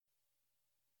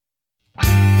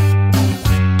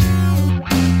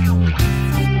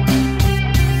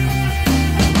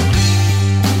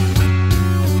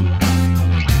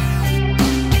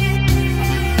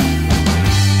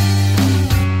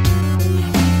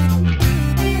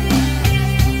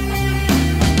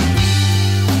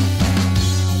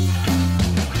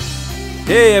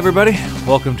Hey everybody,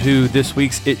 welcome to this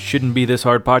week's It Shouldn't Be This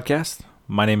Hard podcast.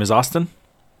 My name is Austin.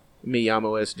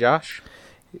 Miyamo is Josh.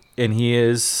 And he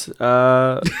is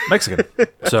Mexican.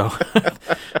 so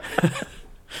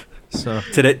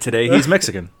today he's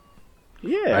Mexican.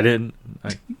 Yeah.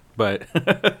 But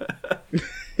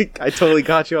I totally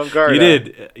caught you off guard.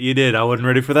 You did. I wasn't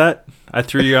ready for that. I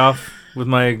threw you off with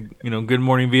my, Good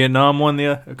Morning Vietnam one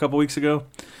a couple weeks ago.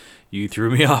 You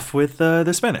threw me off with the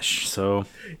Spanish. So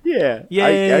yeah.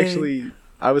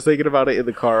 I was thinking about it in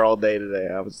the car all day today.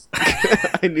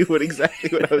 I knew exactly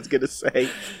what I was gonna say.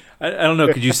 I don't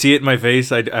know. Could you see it in my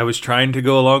face? I was trying to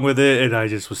go along with it, and I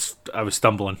was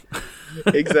stumbling.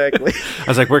 Exactly. I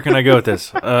was like, where can I go with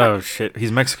this? Oh shit,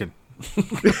 he's Mexican.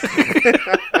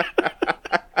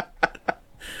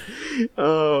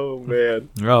 Oh man.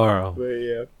 Oh. But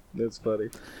yeah, that's funny.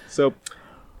 So,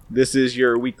 this is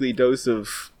your weekly dose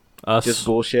of Us. just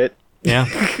bullshit. Yeah,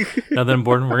 nothing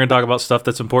important. We're going to talk about stuff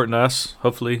that's important to us.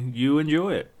 Hopefully you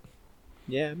enjoy it.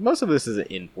 Yeah, most of this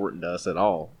isn't important to us at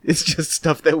all. It's just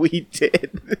stuff that we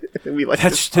did. We like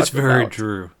That's very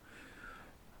true.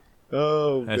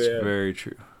 Oh, that's man. very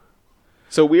true.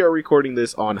 So we are recording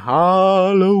this on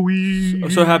Halloween.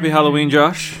 So happy Halloween,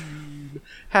 Josh.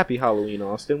 Happy Halloween,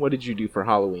 Austin. What did you do for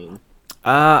Halloween?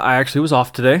 I actually was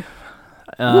off today.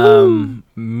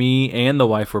 Me and the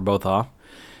wife were both off.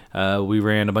 We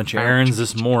ran a bunch of errands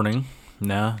this morning.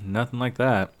 No, nothing like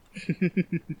that.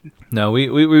 No, we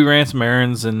ran some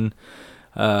errands, and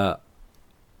I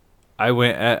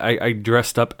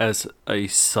dressed up as a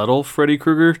subtle Freddy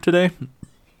Krueger today.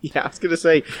 Yeah, I was gonna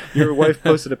say your wife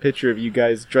posted a picture of you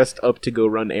guys dressed up to go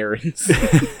run errands.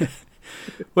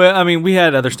 Well, I mean, we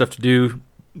had other stuff to do,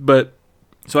 but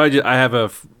so I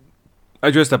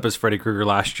dressed up as Freddy Krueger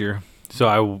last year. So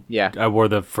I wore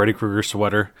the Freddy Krueger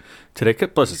sweater today.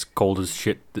 Plus, it's cold as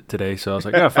shit today. So I was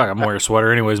like, oh, fuck, I'm wearing a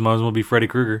sweater anyways. Might as well be Freddy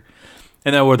Krueger.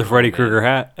 And I wore the Freddy Krueger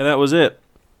hat, and that was it.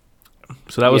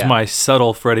 So that was my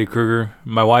subtle Freddy Krueger.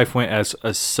 My wife went as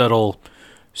a subtle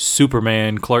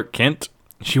Superman Clark Kent.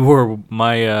 She wore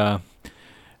my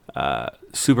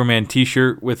Superman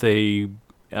t-shirt with a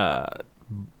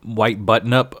white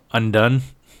button-up undone.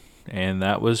 And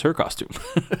that was her costume.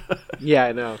 Yeah,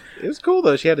 I know. It was cool,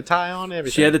 though. She had a tie on and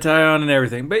everything. She had the tie on and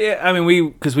everything. But yeah, I mean,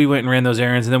 because we went and ran those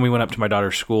errands, and then we went up to my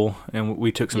daughter's school, and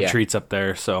we took some treats up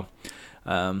there. So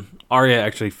Aria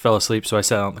actually fell asleep, so I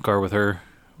sat out in the car with her,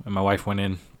 and my wife went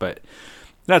in. But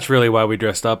that's really why we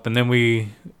dressed up. And then we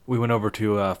went over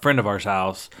to a friend of ours'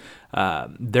 house.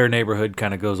 Their neighborhood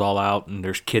kind of goes all out, and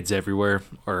there's kids everywhere.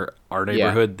 Or our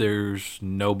neighborhood, there's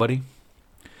nobody.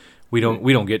 We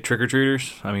don't get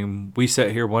trick-or-treaters. I mean, we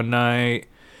sat here one night.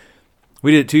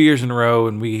 We did it 2 years in a row,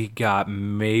 and we got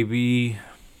maybe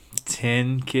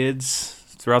 10 kids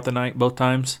throughout the night, both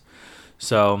times.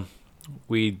 So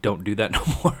we don't do that no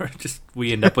more.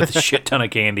 We end up with a shit ton of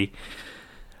candy.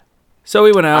 So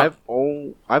we went out.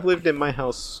 I've lived in my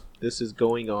house. This is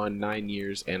going on 9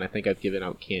 years, and I think I've given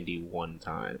out candy one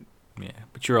time. Yeah,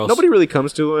 but you're also... Nobody really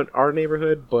comes to our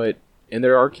neighborhood, and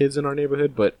there are kids in our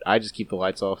neighborhood, but I just keep the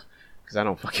lights off. Because I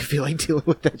don't fucking feel like dealing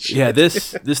with that shit. Yeah,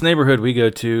 this neighborhood we go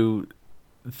to,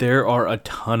 there are a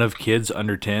ton of kids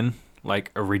under 10,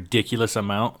 like a ridiculous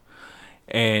amount.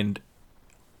 And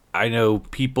I know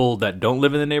people that don't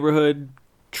live in the neighborhood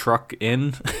truck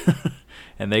in,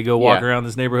 and they go walk around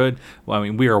this neighborhood. Well, I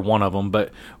mean, we are one of them,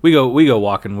 but we go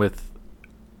walking with.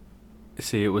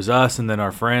 See, it was us, and then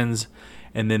our friends,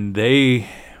 and then they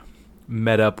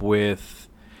met up with.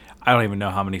 I don't even know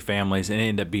how many families, and it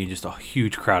ended up being just a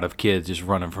huge crowd of kids just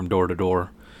running from door to door,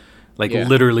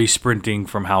 literally sprinting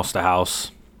from house to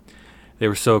house. They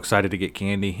were so excited to get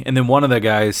candy. And then one of the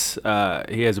guys,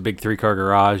 he has a big 3-car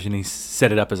garage, and he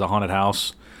set it up as a haunted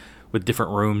house with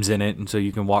different rooms in it, and so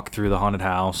you can walk through the haunted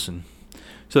house. And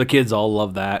so the kids all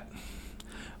love that.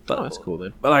 But, that's cool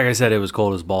then. But like I said, it was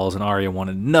cold as balls, and Aria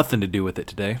wanted nothing to do with it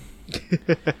today.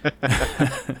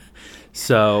 But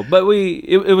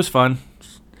it was fun.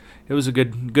 It was a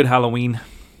good Halloween.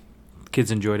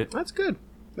 Kids enjoyed it. That's good.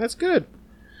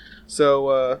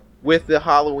 So, with the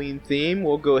Halloween theme,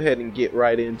 we'll go ahead and get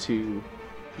right into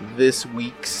this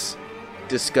week's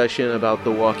discussion about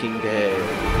The Walking Dead.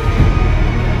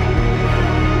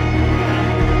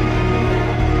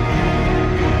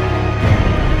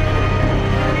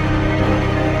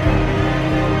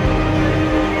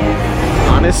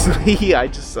 Honestly, I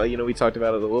just, we talked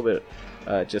about it a little bit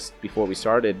just before we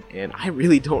started, and I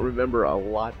really don't remember a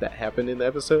lot that happened in the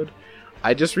episode.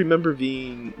 I just remember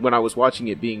when I was watching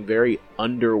it, being very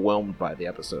underwhelmed by the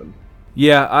episode.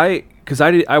 Yeah, I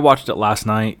watched it last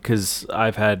night because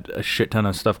I've had a shit ton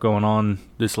of stuff going on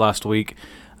this last week,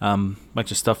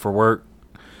 bunch of stuff for work.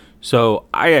 So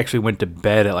I actually went to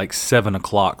bed at like 7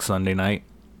 o'clock Sunday night.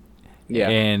 Yeah.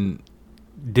 And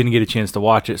didn't get a chance to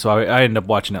watch it, so I ended up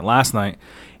watching it last night.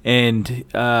 And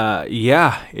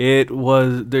it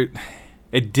was there.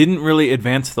 It didn't really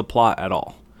advance the plot at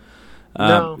all.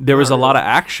 No, there was a not lot really. of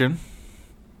action.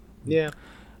 Yeah.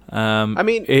 I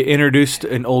mean, it introduced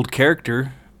an old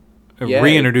character, Yeah,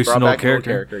 reintroduced it an brought old back an old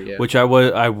character, character, yeah. which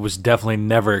I was definitely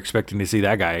never expecting to see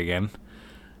that guy again.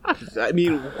 I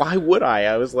mean, why would I?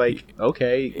 I was like,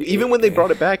 okay. Even when they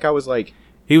brought it back, I was like,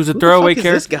 He was a who throwaway the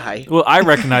fuck is character. this guy? Well, I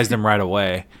recognized him right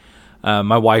away.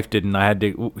 My wife didn't.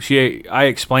 I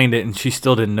explained it, and she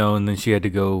still didn't know, and then she had to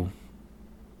go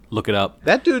look it up.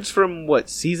 That dude's from what,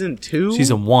 season 2?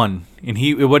 Season 1, and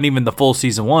it wasn't even the full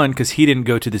season 1 because he didn't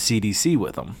go to the CDC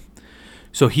with them.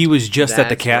 So he was just at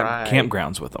the That's right.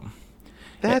 campgrounds with them.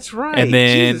 That's right. And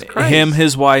then Jesus Christ. him,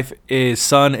 his wife, his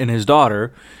son, and his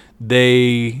daughter,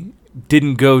 they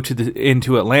didn't go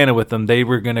into Atlanta with them. They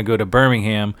were going to go to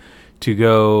Birmingham to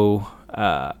go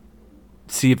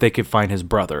see if they could find his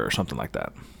brother or something like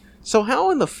that. So how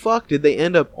in the fuck did they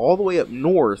end up all the way up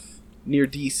north near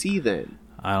DC then?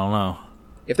 I don't know.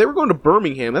 If they were going to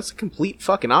Birmingham, that's a complete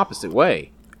fucking opposite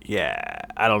way. Yeah,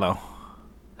 I don't know.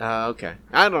 Okay.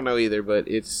 I don't know either, but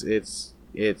it's.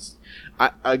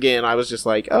 I was just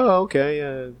like, oh,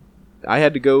 okay. I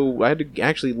had to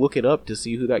actually look it up to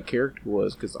see who that character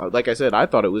was because, like I said, I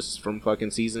thought it was from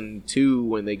fucking season 2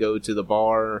 when they go to the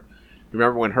bar.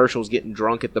 Remember when Herschel's getting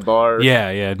drunk at the bar?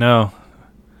 Yeah, no,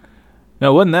 it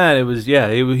wasn't that. It was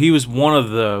he was one of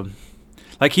the,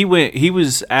 like he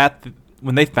was at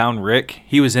when they found Rick.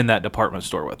 He was in that department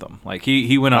store with them. Like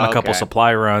he went on a couple Okay.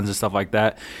 supply runs and stuff like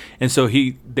that, and so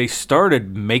they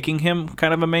started making him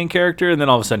kind of a main character, and then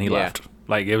all of a sudden he Yeah. left.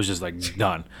 Like it was just like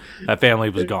done. That family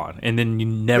was gone, and then you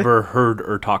never heard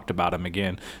or talked about him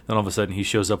again. Then all of a sudden he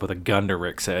shows up with a gun to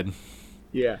Rick's head.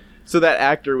 Yeah. So that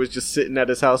actor was just sitting at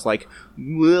his house like,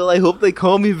 well, I hope they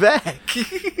call me back.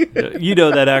 You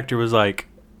know that actor was like,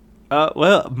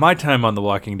 well, my time on The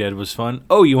Walking Dead was fun.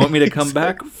 Oh, you want me to come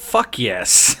back? Fuck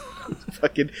yes.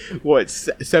 Fucking, what,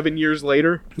 7 years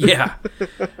later? Yeah.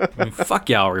 I mean, fuck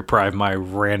yeah, I'll reprieve my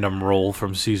random role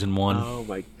from season 1. Oh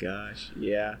my gosh,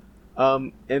 yeah.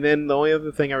 And then the only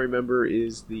other thing I remember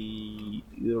is the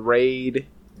raid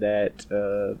that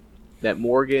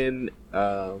Morgan,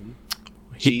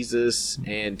 Jesus,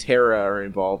 and Tara are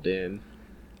involved in.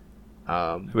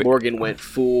 Wait. Morgan went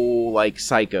full like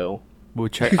psycho.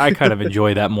 Which I kind of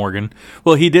enjoy that, Morgan.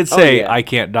 Well, he did say, yeah. I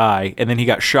can't die, and then he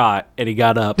got shot, and he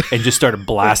got up and just started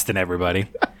blasting everybody.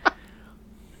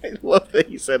 I love that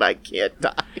he said, "I can't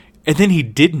die." And then he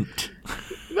didn't.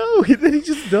 No, then he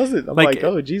just does it. I'm Like- like,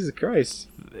 oh Jesus Christ!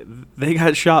 They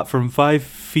got shot from 5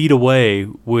 feet away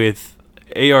with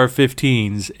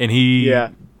AR-15s, and he Yeah.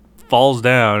 falls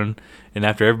down, and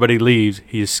after everybody leaves,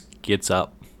 he just gets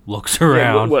up, looks Yeah,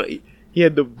 around. what, he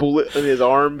had the bullet in his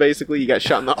arm. Basically, he got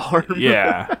shot in the arm.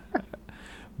 Yeah.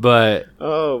 But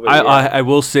Oh, but I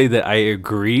will say that I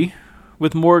agree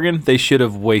with Morgan. They should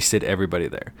have wasted everybody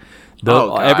there. Oh,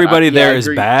 God. Everybody Yeah, there I is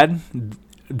agree. bad.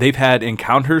 They've had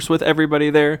encounters with everybody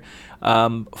there.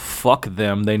 Fuck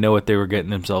them. They know what they were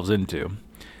getting themselves into.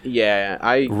 Yeah,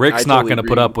 Rick's I not totally going to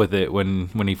put agree. up with it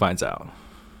when he finds out.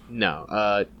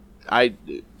 No,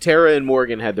 Tara and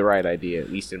Morgan had the right idea,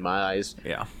 at least in my eyes.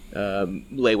 Yeah.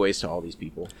 Lay waste to all these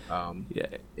people. Yeah.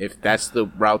 If that's the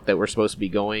route that we're supposed to be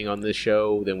going on this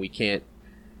show, then we can't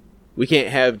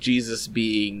have Jesus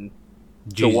being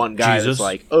the one guy Jesus? that's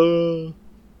like,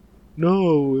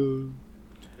 no,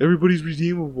 everybody's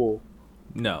redeemable.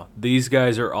 No, these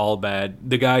guys are all bad.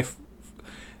 The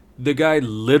guy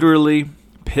literally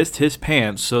pissed his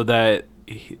pants so that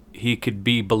he could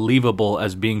be believable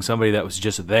as being somebody that was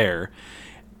just there,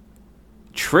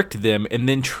 tricked them, and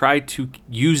then tried to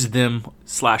use them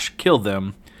 / kill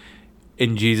them.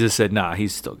 And Jesus said, nah,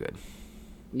 he's still good.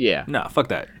 Yeah. Nah, fuck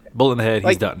that. Bullet in the head, he's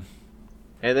Like- done.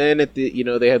 And then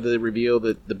they have the reveal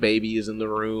that the baby is in the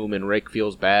room and Rick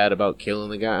feels bad about killing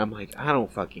the guy. I'm like, I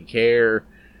don't fucking care.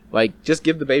 Like, just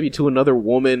give the baby to another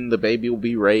woman. The baby will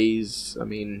be raised. I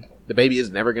mean, the baby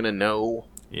is never gonna know.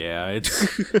 Yeah,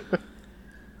 it's...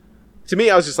 To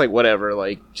me, I was just like, whatever.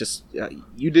 Like, just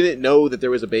you didn't know that there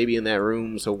was a baby in that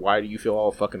room, so why do you feel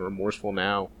all fucking remorseful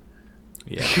now?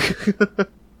 Yeah.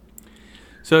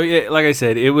 So, yeah, like I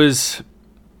said, it was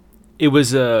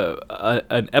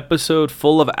an episode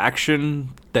full of action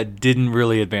that didn't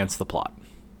really advance the plot.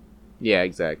 Yeah,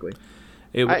 exactly.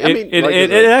 It mean, like I it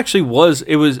said- actually was.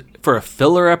 It was for a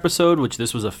filler episode, which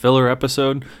this was a filler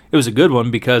episode. It was a good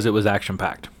one because it was action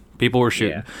packed. People were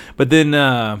shooting, Yeah. but then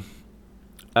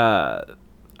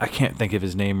I can't think of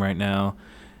his name right now.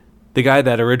 The guy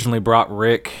that originally brought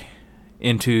Rick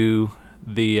into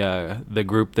the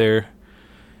group there.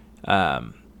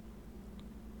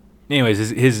 Anyways,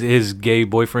 his gay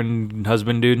boyfriend,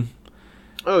 husband, dude.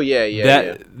 Oh yeah.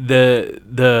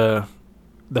 The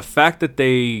fact that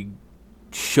they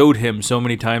showed him so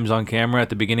many times on camera at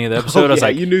the beginning of the episode, I was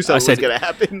like, you knew something was gonna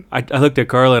happen. I looked at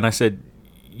Carla and I said,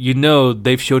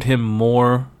 they've showed him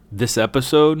more this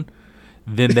episode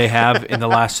than they have in the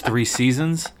last 3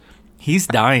 seasons. He's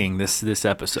dying this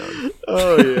episode.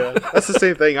 Oh yeah, that's the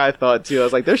same thing I thought too. I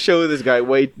was like, they're showing this guy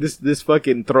this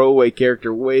fucking throwaway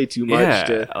character way too much.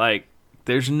 Yeah, like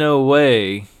there's no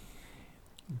way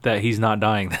that he's not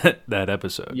dying that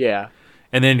episode. Yeah,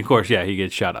 and then of course, he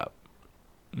gets shot up.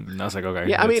 And I was like, okay.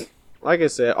 Yeah, I mean, like I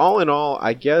said, all in all,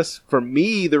 I guess for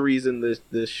me, the reason this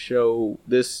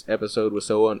episode was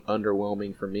so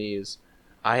underwhelming for me is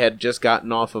I had just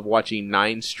gotten off of watching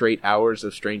 9 straight hours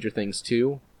of Stranger Things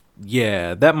 2.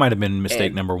 Yeah, that might have been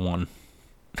mistake number 1.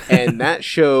 And that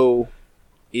show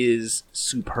is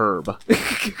superb.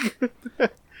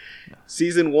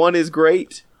 Season 1 is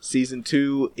great. Season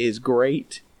 2 is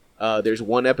great. There's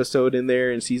one episode in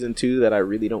there in season 2 that I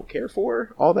really don't care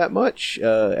for all that much.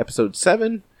 Episode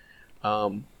 7.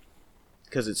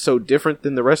 Because it's so different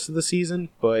than the rest of the season.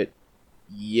 But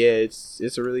yeah,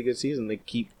 it's a really good season. They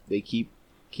keep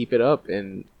it up,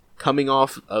 and coming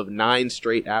off of 9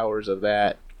 straight hours of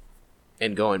that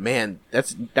and going, man,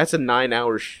 that's a 9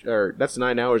 hours that's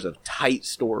 9 hours of tight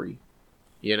story,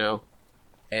 you know?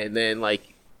 And then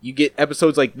like you get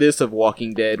episodes like this of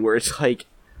Walking Dead where it's like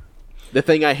the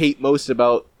thing I hate most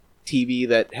about TV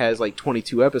that has like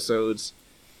 22 episodes,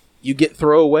 you get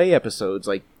throwaway episodes,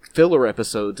 like filler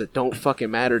episodes that don't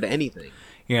fucking matter to anything.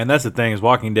 Yeah, and that's the thing is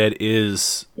Walking Dead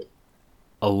is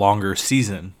a longer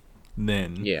season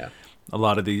than a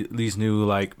lot of these new,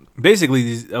 like,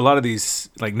 basically a lot of these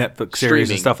like Netflix series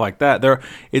and stuff like that.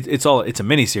 It's a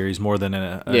mini series more than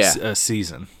a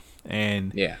season,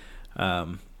 and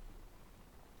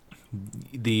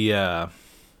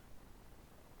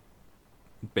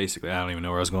basically I don't even know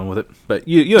where I was going with it, but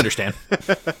you understand.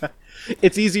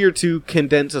 It's easier to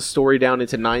condense a story down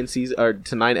into 9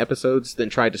 episodes than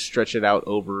try to stretch it out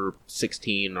over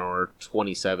 16 or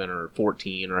 27 or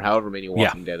 14 or however many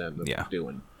Walking Dead end up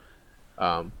doing.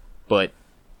 But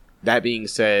that being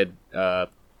said,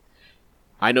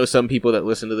 I know some people that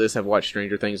listen to this have watched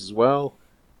Stranger Things as well,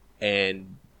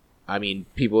 and I mean,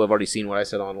 people have already seen what I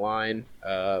said online,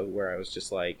 where I was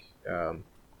just like,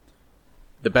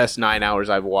 the best 9 hours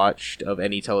I've watched of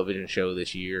any television show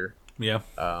this year. Yeah.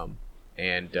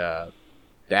 And the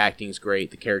acting's great,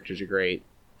 the characters are great,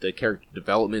 the character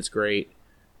development's great,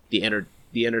 the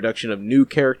introduction of new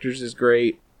characters is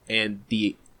great, and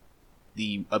the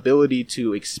ability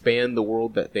to expand the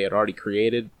world that they had already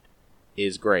created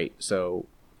is great. So,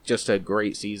 just a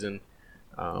great season.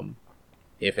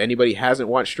 If anybody hasn't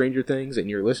watched Stranger Things and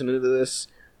you're listening to this,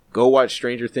 go watch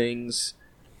Stranger Things.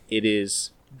 It is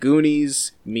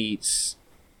Goonies meets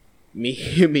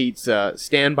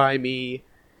Stand By Me,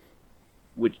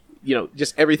 which, you know,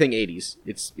 just everything 80s.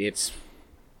 It's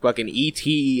fucking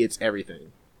E.T., it's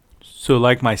everything. So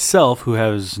like myself, who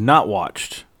has not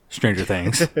watched Stranger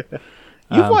Things,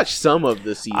 you've watched some of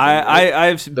the season.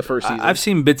 I've the first season. I've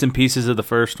seen bits and pieces of the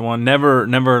first one. Never.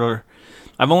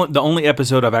 The only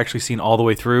episode I've actually seen all the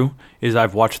way through is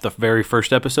I've watched the very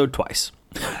first episode twice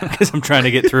because I'm trying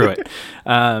to get through it.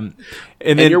 And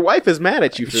then your wife is mad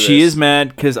at you for this. She is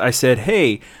mad because I said,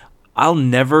 "Hey, I'll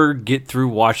never get through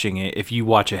watching it if you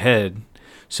watch ahead.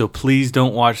 So please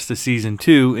don't watch the season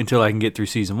 2 until I can get through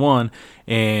season 1."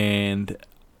 And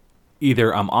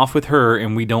either I'm off with her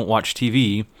and we don't watch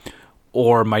TV,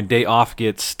 or my day off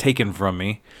gets taken from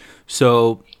me.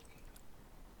 So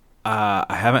I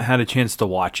haven't had a chance to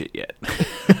watch it yet.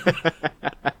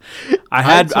 I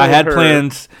had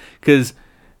plans because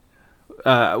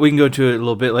we can go to it a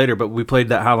little bit later, but we played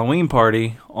that Halloween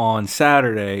party on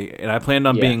Saturday, and I planned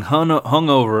on being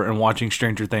hungover and watching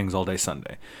Stranger Things all day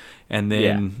Sunday. And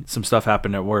then some stuff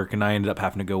happened at work, and I ended up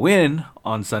having to go in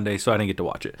on Sunday, so I didn't get to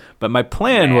watch it. But my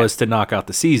plan was to knock out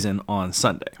the season on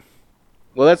Sunday.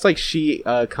 Well, that's like she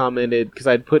commented, because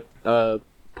I'd put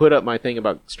up my thing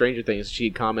about Stranger Things. She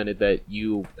had commented that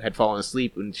you had fallen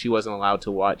asleep and she wasn't allowed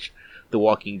to watch The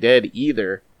Walking Dead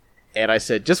either. And I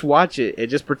said, just watch it and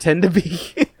just pretend to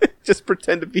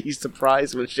be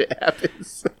surprised when shit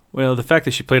happens. Well, the fact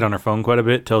that she played on her phone quite a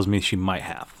bit tells me she might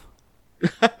have.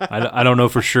 I don't know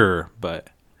for sure, but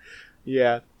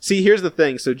yeah. See, here's the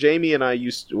thing. So Jamie and I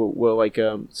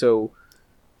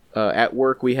at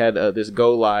work we had this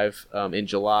go live in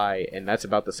July, and that's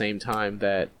about the same time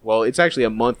that, well, it's actually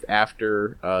a month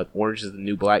after Orange is the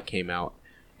New Black came out,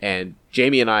 and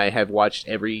Jamie and I have watched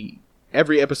every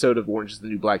every episode of Orange is the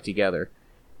New Black together.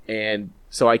 And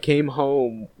so I came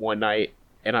home one night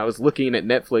and I was looking at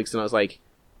Netflix and I was like,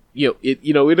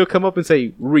 it'll come up and say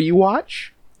rewatch.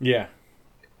 Yeah.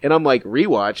 And I'm like,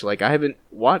 rewatch? Like,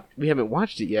 we haven't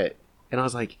watched it yet. And I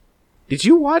was like, did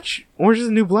you watch Orange is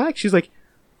the New Black? She's like,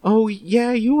 oh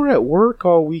yeah, you were at work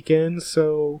all weekend,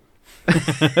 so.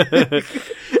 And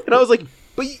I was like,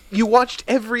 but you watched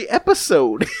every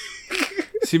episode.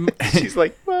 She's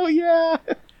like, well, yeah.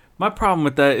 My problem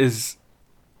with that is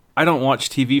I don't watch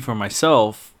TV for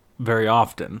myself very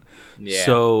often. Yeah.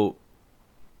 So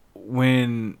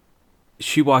when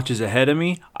she watches ahead of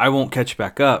me, I won't catch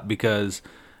back up because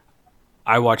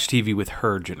I watch TV with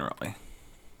her generally.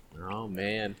 Oh,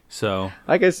 man. So,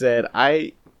 like I said,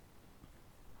 I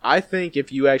think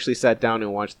if you actually sat down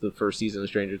and watched the first season of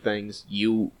Stranger Things,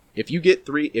 if you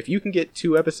can get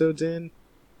 2 episodes in,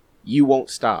 you won't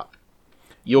stop.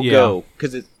 You'll go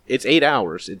because it's 8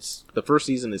 hours. The first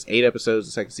season is 8 episodes.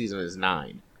 The second season is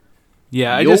 9.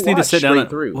 Yeah, I just need to sit down.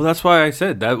 Well, that's why I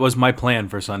said that was my plan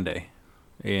for Sunday,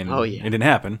 and it didn't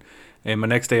happen. And my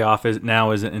next day off isn't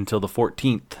until the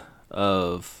 14th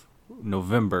of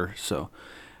November, so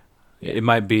it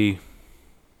might be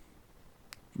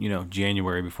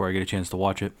January before I get a chance to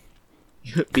watch it.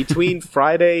 Between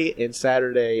Friday and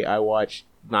Saturday, I watched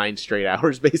 9 straight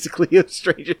hours basically of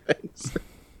Stranger Things.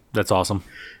 That's awesome.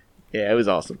 Yeah, it was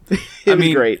awesome. It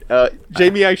was great.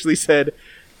 Jamie actually said,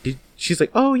 she's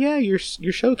like, "Oh yeah, your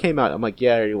show came out." I'm like,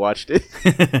 "Yeah, I already watched it."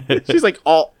 She's like,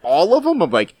 "All of them?"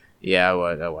 I'm like, "Yeah,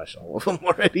 I watched all of them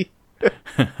already."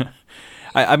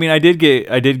 I did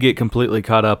get completely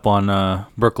caught up on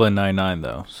Brooklyn Nine-Nine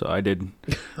though, so I did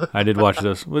watch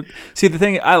those. See, the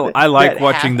thing I like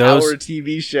watching those half-hour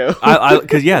TV show.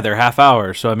 Because they're half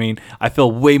hours, so I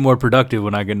feel way more productive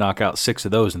when I can knock out 6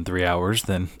 of those in 3 hours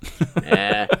than.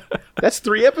 That's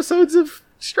 3 episodes of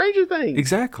Stranger Things.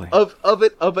 Exactly. Of an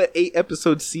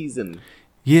 8-episode season.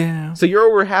 Yeah. So you're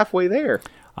over halfway there.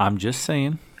 I'm just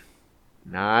saying.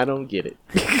 Nah, I don't get it.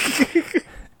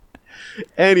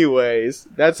 Anyways,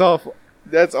 that's all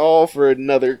for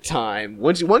another time.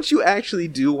 Once you actually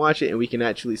do watch it and we can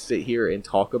actually sit here and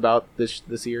talk about the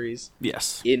series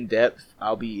in depth,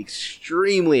 I'll be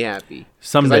extremely happy.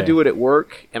 Someday. Because I do it at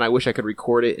work and I wish I could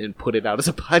record it and put it out as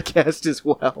a podcast as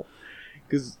well.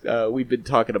 Because we've been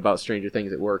talking about Stranger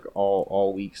Things at work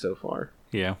all week so far.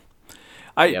 Yeah.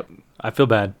 I feel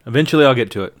bad. Eventually I'll get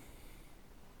to it.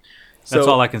 That's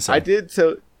all I can say. I did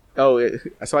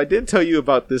tell you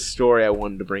about this story I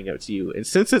wanted to bring up to you. And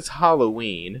since it's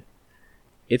Halloween,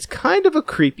 it's kind of a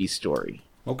creepy story.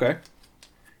 Okay.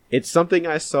 It's something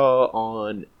I saw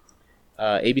on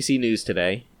ABC News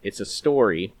today. It's a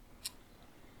story.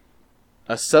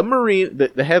 A submarine...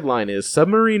 The headline is,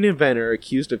 Submarine inventor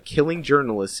accused of killing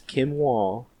journalist Kim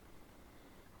Wall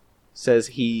says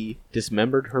he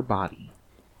dismembered her body.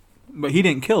 But he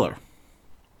didn't kill her.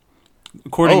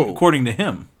 According to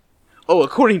him. Oh,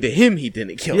 according to him, he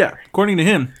didn't kill her. Yeah, according to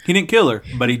him, he didn't kill her,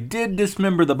 but he did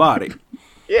dismember the body.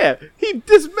 Yeah, he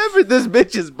dismembered this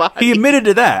bitch's body. He admitted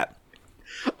to that.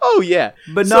 Oh, yeah.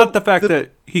 But not the fact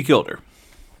that he killed her.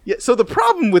 Yeah, so the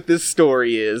problem with this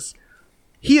story is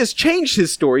he has changed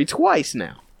his story twice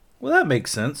now. Well, that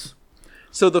makes sense.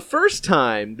 So the first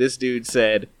time, this dude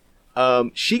said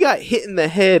she got hit in the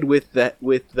head with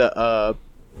the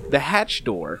hatch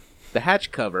door, the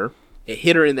hatch cover. It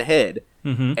hit her in the head,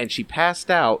 and she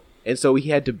passed out, and so he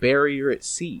had to bury her at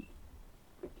sea.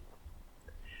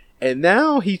 And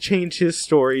now he changed his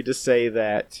story to say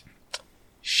that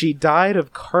she died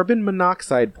of carbon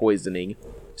monoxide poisoning,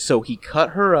 so he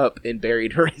cut her up and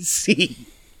buried her at sea.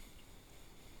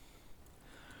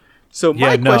 So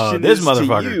my question this is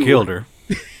motherfucker to you, killed her.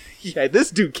 Yeah,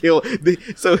 this dude killed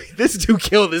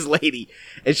this lady,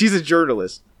 and she's a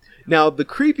journalist. Now, the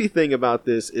creepy thing about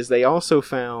this is they also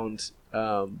found,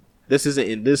 this isn't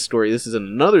in this story, this is in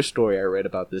another story I read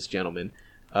about this gentleman.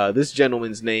 This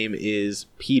gentleman's name is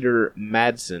Peter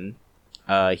Madsen.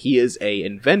 He is a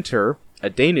inventor,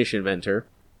 a Danish inventor,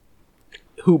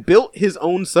 who built his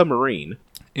own submarine.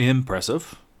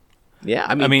 Impressive. Yeah,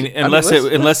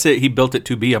 unless he built it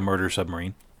to be a murder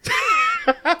submarine.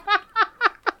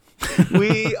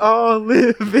 We all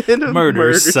live in a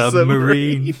murder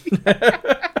submarine.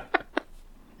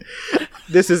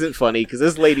 This isn't funny because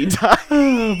this lady died.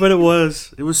 But it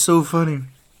was so funny.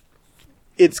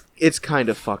 It's kind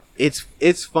of fucked.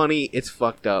 It's funny. It's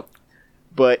fucked up.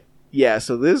 But yeah,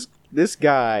 so this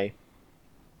guy,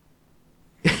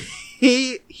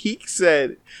 he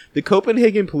said the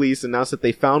Copenhagen police announced that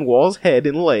they found Wall's head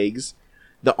and legs.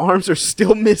 The arms are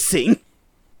still missing.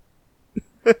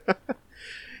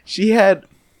 She had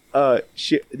the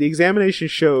examination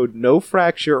showed no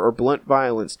fracture or blunt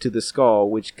violence to the skull,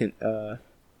 which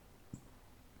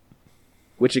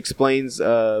explains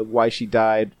why she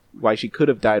could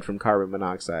have died from carbon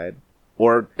monoxide,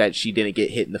 or that she didn't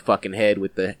get hit in the fucking head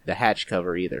with the hatch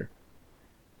cover either.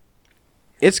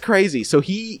 It's crazy. So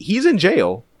he's in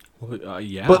jail.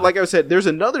 Yeah. But like I said, there's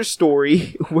another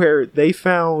story where they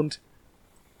found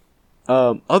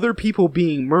other people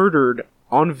being murdered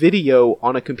on video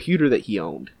on a computer that he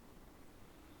owned.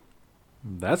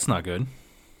 That's not good.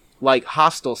 Like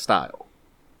Hostile style.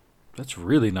 That's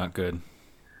really not good.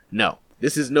 No.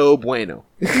 This is no bueno.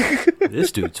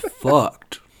 This dude's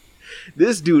fucked.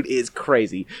 This dude is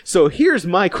crazy. So here's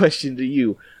my question to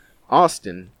you.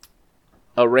 Austin,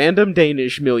 a random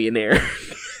Danish millionaire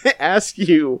asks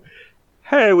you,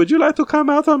 hey, would you like to come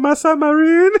out on my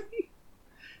submarine?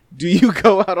 Do you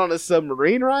go out on a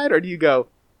submarine ride, or do you go,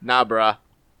 nah, bruh,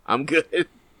 I'm good?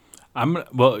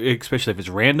 Well, especially if it's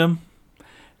random.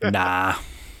 Nah.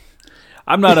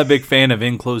 I'm not a big fan of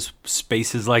enclosed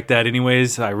spaces like that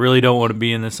anyways. I really don't want to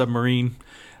be in the submarine,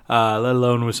 let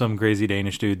alone with some crazy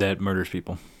Danish dude that murders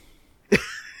people.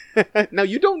 Now,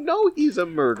 you don't know he's a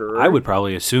murderer. I would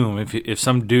probably assume if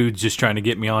some dude's just trying to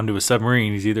get me onto a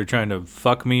submarine, he's either trying to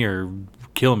fuck me or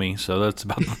kill me. So that's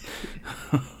about...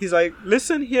 He's like,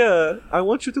 listen here, I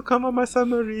want you to come on my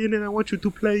submarine and I want you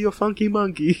to play your funky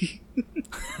monkey.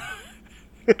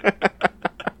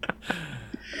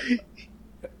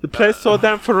 The place so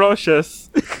damn ferocious.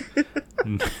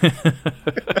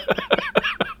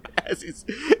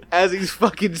 as he's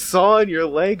fucking sawing your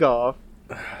leg off.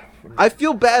 I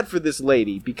feel bad for this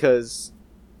lady because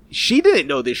she didn't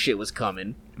know this shit was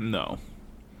coming. No.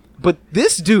 But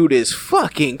this dude is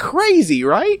fucking crazy,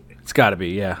 right? It's gotta be,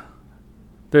 yeah.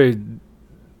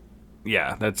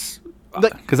 Yeah, that's...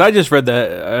 Like, because I just read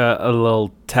a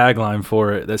little tagline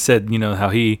for it that said, how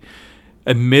he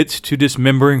admits to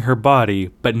dismembering her body,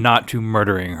 but not to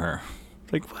murdering her.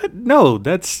 Like, what? No,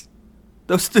 that's...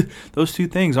 Those two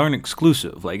things aren't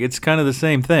exclusive. Like, it's kind of the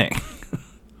same thing.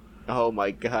 Oh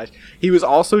my gosh. He was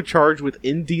also charged with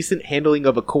indecent handling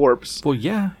of a corpse. Well,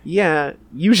 yeah. Yeah,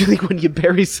 usually when you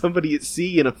bury somebody at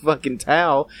sea in a fucking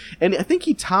towel. And I think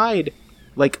he tied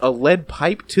like a lead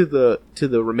pipe to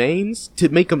the remains to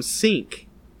make them sink.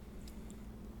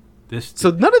 So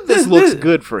none of this looks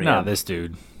good for him. Nah, this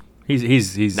dude.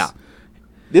 He's nah.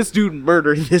 This dude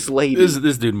murdered this lady.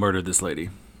 This dude murdered this lady.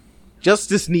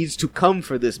 Justice needs to come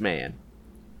for this man.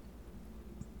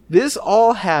 This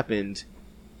all happened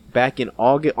back in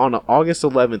August. On August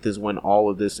 11th is when all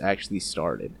of this actually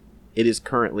started. It is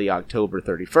currently October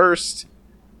 31st,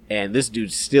 and this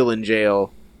dude's still in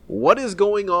jail. What is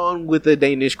going on with the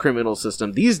Danish criminal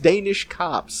system? These Danish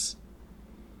cops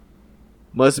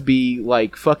must be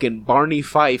like fucking Barney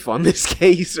Fife on this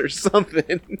case or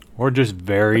something. Or just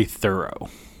very thorough.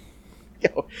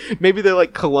 Yo, maybe they're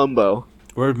like Columbo.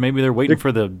 Or maybe they're waiting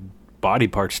for the body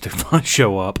parts to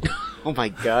show up. Oh my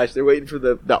gosh, they're waiting for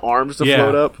the arms to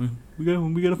float up. We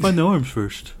gotta find the arms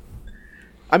first.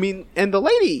 I mean, and the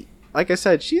lady, like I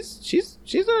said, she's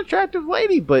an attractive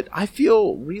lady, but I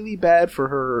feel really bad for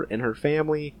her and her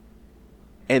family.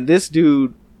 And this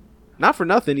dude, not for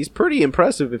nothing, he's pretty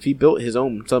impressive if he built his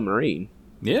own submarine.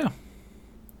 Yeah.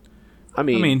 I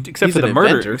mean, except for the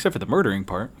murder, except for the murdering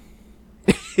part.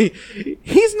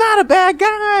 He's not a bad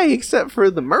guy, except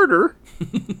for the murder.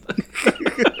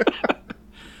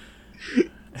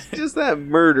 It's just that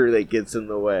murder that gets in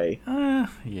the way.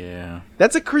 Yeah.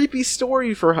 That's a creepy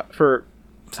story for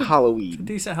Halloween. It's a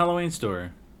decent Halloween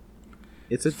story.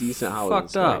 It's a decent Halloween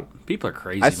fucked story. up. People are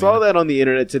crazy. I saw that on the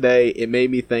internet today. It made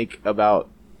me think about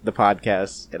the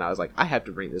podcast, and I was like, I have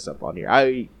to bring this up on here.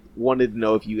 I wanted to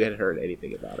know if you had heard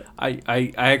anything about it.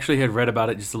 I actually had read about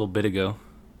it just a little bit ago.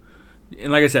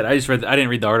 And like I said, I didn't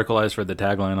read the article, I just read the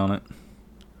tagline on it.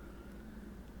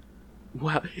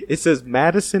 Wow. It says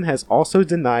Madison has also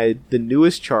denied the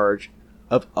newest charge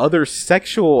of other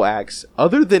sexual acts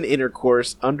other than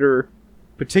intercourse under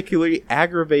particularly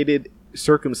aggravated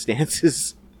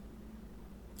circumstances.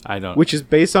 Which is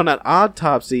based on an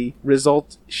autopsy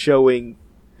result showing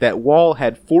that Wall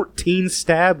had 14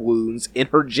 stab wounds in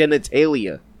her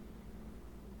genitalia.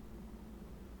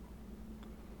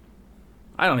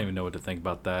 I don't even know what to think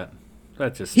about that.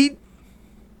 That just...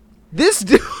 This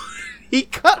dude, he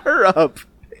cut her up,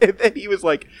 and then he was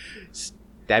like,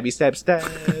 stabby, stab, stab,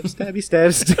 stabby,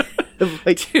 stab, stab.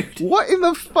 Like, dude, what in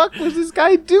the fuck was this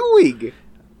guy doing?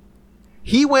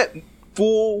 He went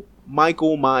full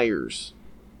Michael Myers.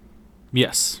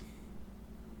 Yes.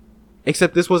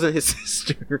 Except this wasn't his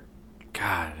sister.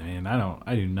 God, man,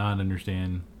 I do not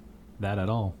understand that at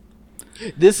all.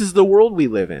 This is the world we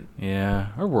live in. Yeah,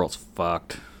 our world's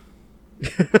fucked.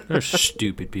 There's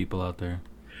stupid people out there.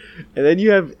 And then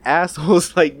you have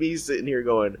assholes like me sitting here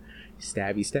going,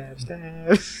 stabby, stab,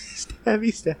 stab,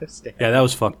 stabby, stab, stab. Yeah, that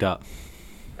was fucked up.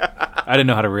 I didn't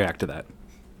know how to react to that.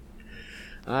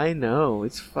 I know.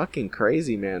 It's fucking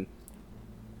crazy, man.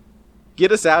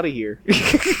 Get us out of here.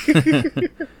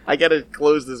 I gotta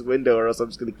close this window or else I'm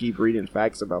just gonna keep reading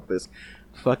facts about this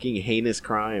fucking heinous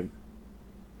crime.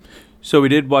 So we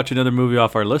did watch another movie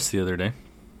off our list the other day.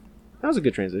 That was a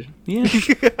good transition. Yeah.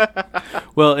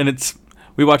 Well, and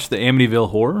we watched the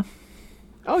Amityville Horror.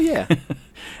 Oh, yeah.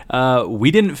 We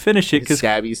didn't finish it because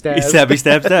Stabby, stab. Stabby,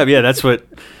 stab, stab. Yeah,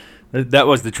 that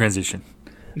was the transition.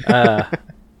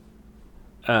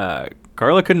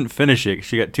 Carla couldn't finish it.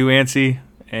 She got too antsy,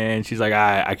 and she's like,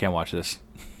 I can't watch this.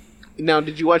 Now,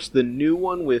 did you watch the new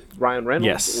one with Ryan Reynolds?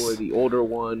 Yes. Or the older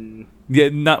one? Yeah,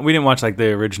 we didn't watch like the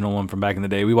original one from back in the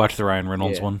day. We watched the Ryan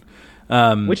Reynolds one.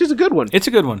 Which is a good one. It's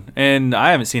a good one, and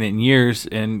I haven't seen it in years.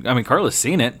 And I mean, Carla's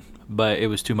seen it, but it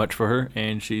was too much for her,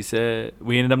 and she said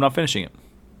we ended up not finishing it.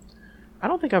 I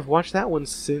don't think I've watched that one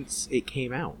since it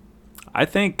came out. I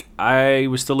think I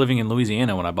was still living in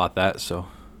Louisiana when I bought that, so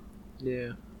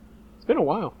yeah, it's been a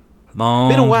while.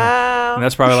 Been a while. And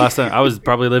that's probably the last time. I was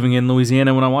probably living in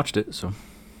Louisiana when I watched it. So.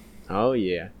 Oh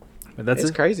yeah, but that's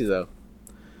it's crazy though.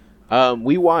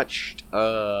 We watched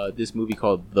this movie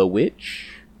called The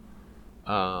Witch.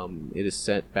 It is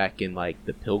set back in like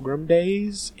the Pilgrim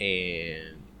days,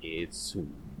 and it's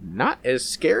not as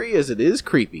scary as it is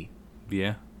creepy.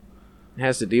 Yeah, it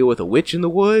has to deal with a witch in the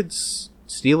woods,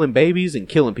 stealing babies and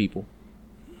killing people.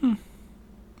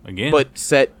 Again, but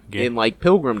set in like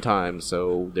Pilgrim times,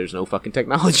 so there's no fucking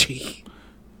technology.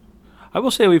 I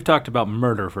will say we've talked about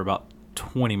murder for about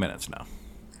 20 minutes now.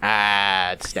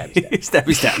 Stabby, stab.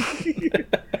 Stabby, stab.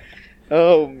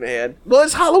 Oh, man. Well,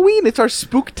 it's Halloween. It's our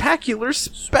spooktacular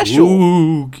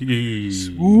special.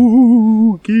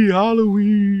 Spooky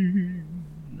Halloween.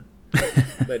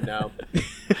 But no.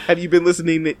 Have you been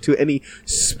listening to any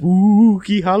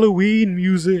spooky Halloween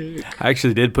music? I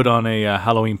actually did put on a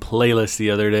Halloween playlist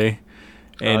the other day.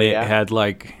 And it had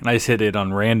like, and I just hit it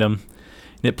on random.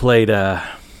 And it played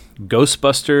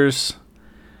Ghostbusters.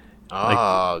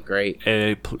 Oh, great.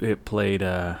 And it played,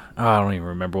 I don't even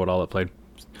remember what all it played.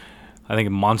 I think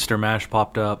Monster Mash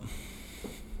popped up.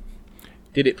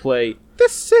 Did it play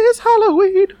This Is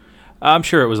Halloween? I'm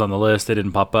sure it was on the list. It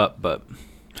didn't pop up, but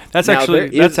that's actually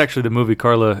the movie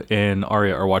Carla and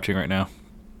Aria are watching right now.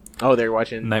 Oh, they're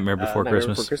watching Nightmare Before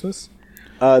Christmas.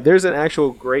 There's an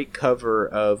actual great cover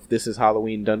of This Is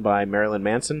Halloween done by Marilyn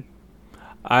Manson.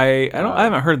 I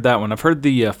haven't heard that one. I've heard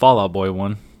the Fall Out Boy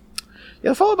one.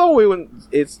 Yeah, the Fall Out Boy one.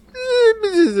 It's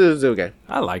okay.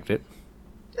 I liked it.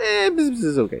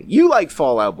 It's okay. You like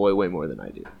Fall Out Boy way more than I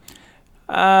do.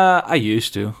 I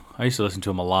used to listen to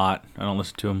them a lot. I don't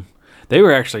listen to them. They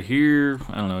were actually here,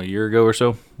 I don't know, a year ago or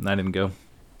so, and I didn't go.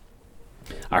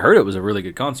 I heard it was a really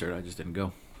good concert. I just didn't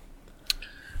go.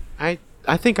 I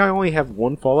think I only have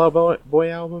one Fall Out Boy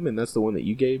album, and that's the one that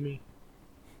you gave me.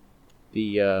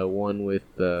 The one with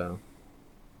what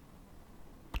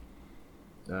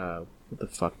the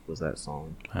fuck was that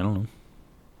song? I don't know.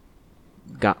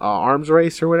 Got Arms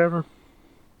Race or whatever.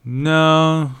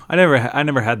 No, I never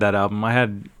had that album. I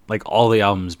had like all the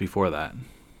albums before that.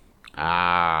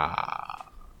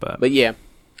 But yeah,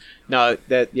 no,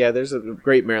 there's a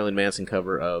great Marilyn Manson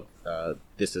cover of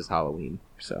 "This Is Halloween."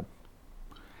 So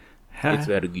it's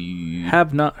very good.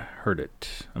 Have not heard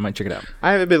it. I might check it out.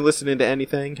 I haven't been listening to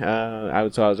anything. I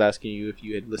was asking you if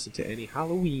you had listened to any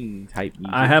Halloween type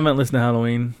music. I haven't listened to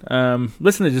Halloween.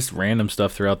 Listen to just random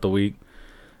stuff throughout the week.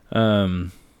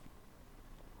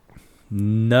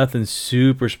 Nothing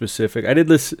super specific. I did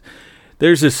listen.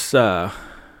 There's this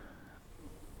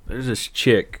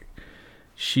chick.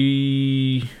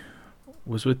 She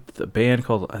was with a band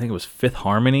called, I think it was Fifth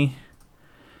Harmony.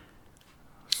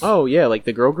 Oh yeah, like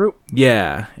the girl group.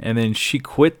 Yeah, and then she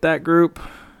quit that group,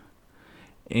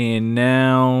 and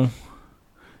now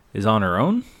is on her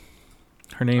own.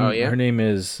 Her name. Oh, yeah? Her name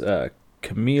is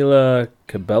Camila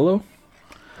Cabello.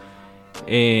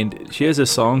 And she has a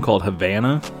song called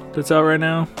Havana that's out right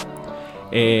now.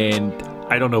 And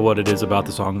I don't know what it is about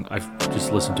the song. I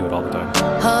just listen to it all the time.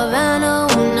 Havana,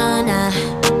 ooh, nah, nah.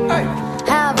 Hey.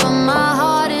 Half of my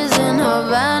heart is in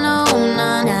Havana, ooh,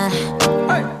 nah, nah.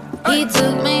 Hey. He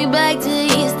took me back to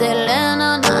East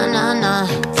Atlanta, nah, nah, nah.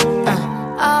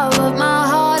 All of my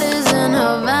heart is in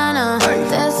Havana. Hey.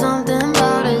 There's something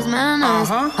about his manners.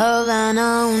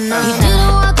 Havana, ooh, nah, nah. He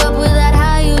didn't walk up with that,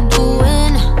 how you doing?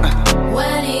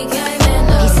 When he came in,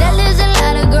 he said there's a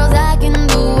lot of girls I can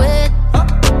do it,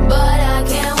 but I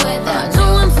can't with them.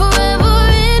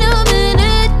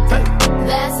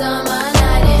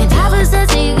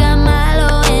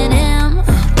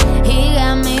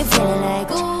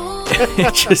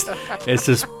 it's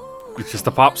just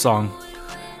a pop song.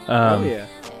 Oh yeah.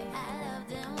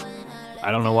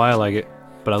 I don't know why I like it,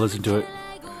 but I listen to it.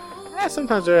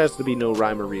 Sometimes there has to be no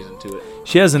rhyme or reason to it.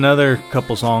 She has another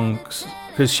couple songs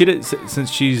because since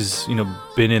she's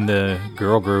been in the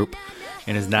girl group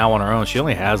and is now on her own. She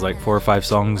only has like 4 or 5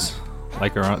 songs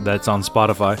like that's on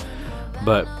Spotify,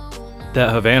 but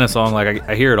that Havana song, like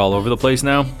I hear it all over the place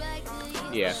now.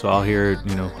 Yeah. So I'll hear it.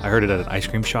 I heard it at an ice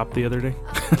cream shop the other day.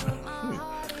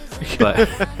 But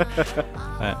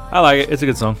I like it. It's a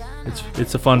good song.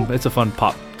 It's a fun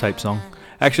pop type song.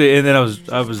 Actually, and then I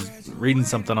was reading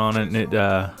something on it,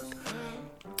 and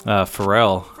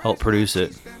Pharrell helped produce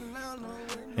it,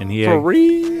 and he For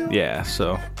real? Yeah,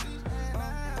 so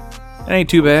it ain't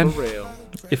too bad. For real.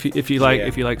 If you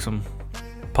like some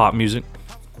pop music,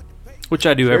 which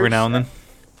I do every now and then.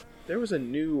 There was a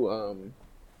new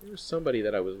there was somebody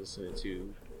that I was listening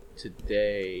to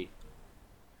today.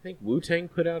 I think Wu-Tang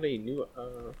put out a new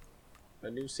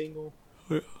single.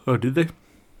 Oh, did they?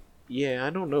 Yeah, I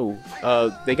don't know.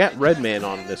 They got Redman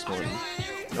on this one.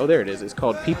 Oh, there it is. It's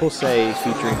called People Say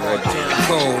featuring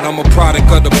Redman. I'm a product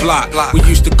of the block. We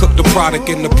used to cook the product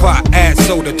in the pot, add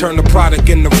soda, turn the product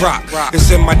into rock.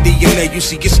 It's in my DNA. You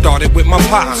see, it started with my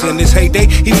pops. In his heyday,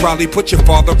 he probably put your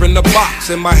father in the box.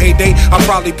 In my heyday, I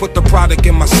probably put the product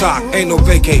in my sock. Ain't no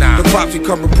vacate. The props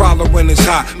become a problem when it's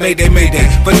hot. Mayday, mayday,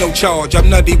 but no charge. I'm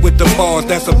nutty with the bars.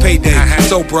 That's a payday.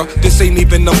 So, bruh, this ain't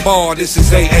even a bar. This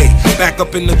is AA. Back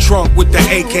up in the trunk with the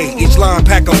AK. Each line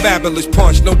pack a fabulous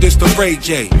punch. No diss to Ray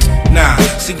J. Nah,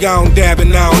 see, I don't dab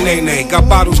and I don't nay-nay. Got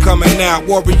bottles coming out,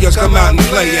 warriors come out and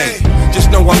play, eh?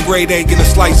 Just know I'm grade A, get a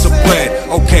slice of bread.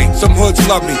 Okay, some hoods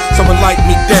love me, someone like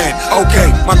me dead. Okay,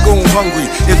 my goon hungry,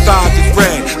 his eyes is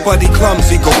red. Buddy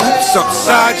clumsy, go oops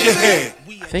upside your head.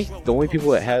 I think the only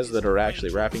people it has that are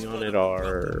actually rapping on it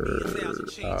are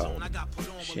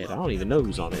shit, I don't even know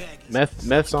who's on it.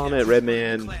 Meth's on it,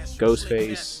 Redman,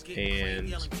 Ghostface, and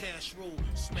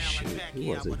shoot, who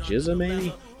was it? Jizza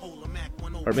maybe?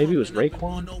 Or maybe it was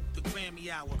Raekwon.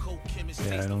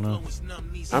 Yeah, I don't know.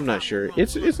 I'm not sure.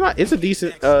 It's a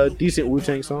decent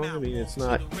Wu-Tang song. I mean, it's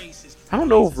not. I don't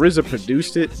know if RZA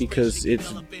produced it because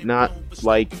it's not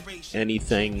like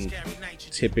anything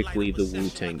typically the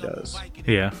Wu-Tang does.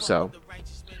 Yeah. So,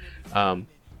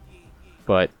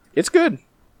 but it's good.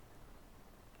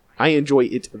 I enjoy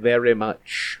it very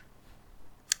much.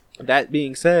 That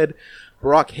being said,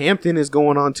 Brockhampton is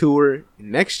going on tour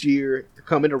next year. They're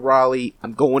coming to Raleigh.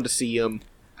 I'm going to see them.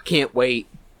 I can't wait.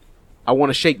 I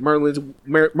want to shake Merlin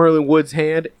Wood's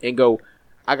hand and go,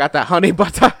 I got that honey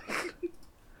butter.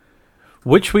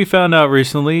 Which we found out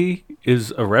recently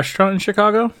is a restaurant in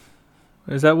Chicago.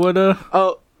 Is that what?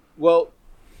 Oh, well,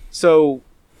 so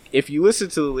if you listen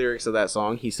to the lyrics of that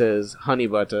song, he says honey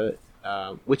butter,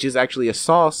 which is actually a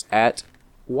sauce at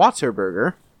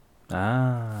Whataburger.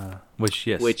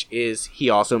 Which is he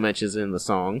also mentions in the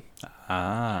song.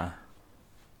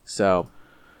 So,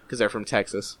 because they're from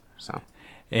Texas, so.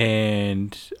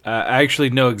 And I actually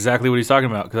know exactly what he's talking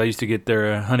about because I used to get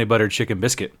their honey butter chicken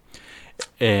biscuit,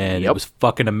 and it was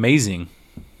fucking amazing.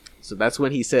 So that's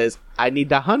when he says, "I need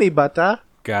the honey butter."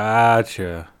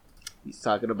 Gotcha. He's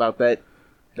talking about that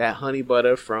honey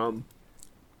butter from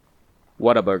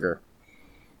Whataburger.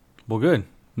 Well, good.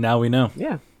 Now we know.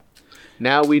 Yeah.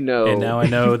 Now we know. And now I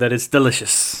know that it's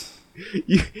delicious.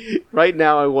 Right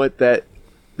now, I want that.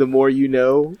 The more you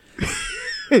know,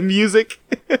 in music.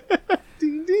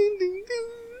 Ding, ding, ding,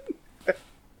 ding.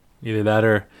 Either that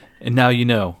or, and now you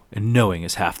know, and knowing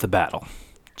is half the battle.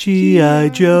 G.I.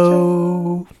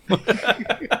 Joe.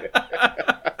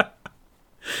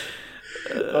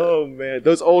 Oh man,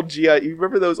 those old GI. You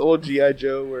remember those old GI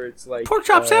Joe where it's like pork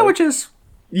chop sandwiches?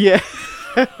 Yeah.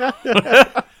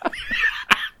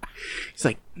 It's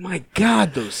like, my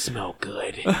God, those smell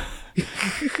good.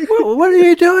 What are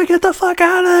you doing? Get the fuck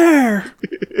out of there!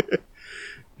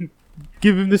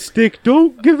 Give him the stick.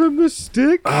 Don't give him the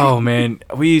stick. Oh man,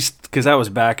 because that was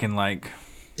back in like,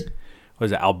 what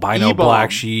was it, albino E-bomb.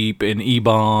 black sheep and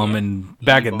E-bomb, and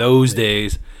back in those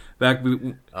days. I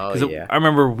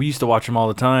remember we used to watch them all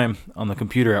the time on the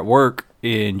computer at work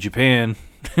in Japan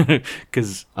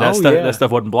because that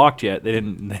stuff wasn't blocked yet.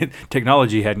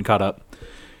 Technology hadn't caught up.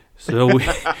 So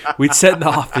we'd sit in the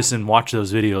office and watch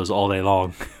those videos all day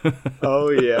long. Oh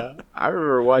yeah, I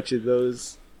remember watching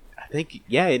those. I think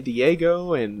in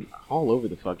Diego and all over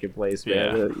the fucking place,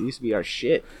 man. Yeah. It used to be our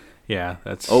shit. Yeah,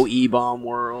 that's E-bomb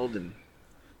world and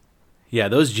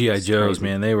those GI Joes, crazy.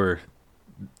 man.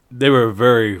 They were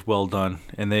very well done,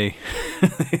 and they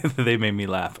they made me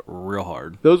laugh real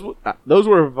hard. Those were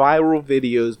viral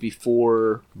videos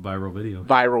before Viral video.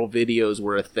 viral videos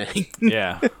were a thing.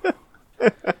 Yeah.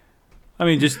 I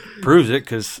mean, just proves it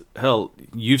because, hell,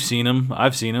 you've seen him,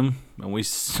 I've seen him, and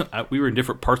we were in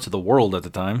different parts of the world at the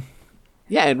time.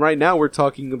 Yeah, and right now we're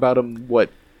talking about him,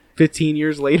 15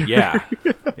 years later? Yeah,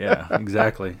 yeah,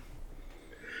 exactly.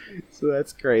 So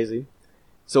that's crazy.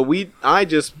 So I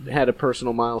just had a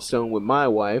personal milestone with my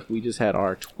wife. We just had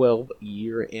our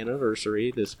 12-year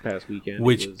anniversary this past weekend.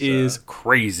 Which is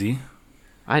crazy.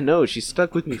 I know. She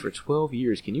stuck with me for 12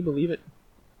 years. Can you believe it?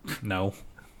 No.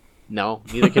 No,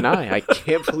 neither can I. I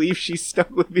can't believe she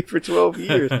stuck with me for 12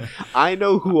 years. I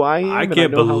know who I am. I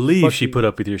can't believe she put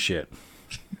up with your shit.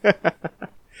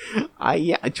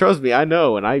 Yeah, trust me, I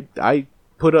know, and I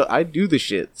do the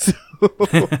shit. So.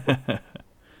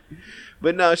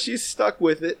 But no, she's stuck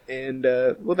with it, and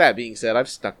well, that being said, I've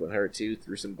stuck with her too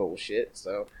through some bullshit.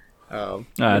 So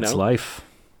that's life.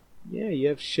 Yeah, you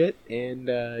have shit, and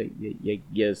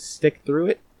you stick through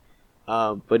it.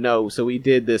 But no, so we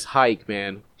did this hike,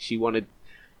 man.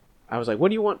 I was like, what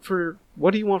do you want for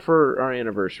our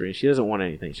anniversary? And she doesn't want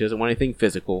anything. She doesn't want anything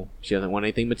physical. She doesn't want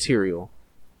anything material.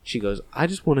 She goes, I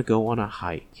just want to go on a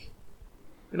hike.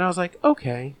 And I was like,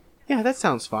 okay, yeah, that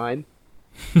sounds fine.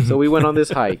 So we went on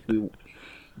this hike.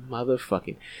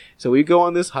 So we go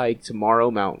on this hike to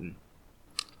Morrow Mountain.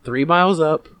 3 miles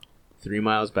up, 3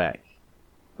 miles back.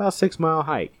 About 6 mile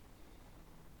hike.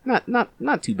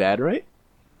 Not too bad, right?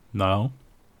 No.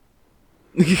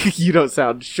 You don't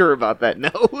sound sure about that,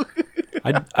 no.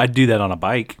 I'd do that on a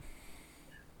bike.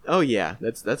 Oh yeah,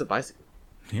 that's a bicycle.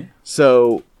 Yeah.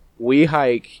 So we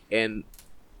hike, and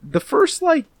the first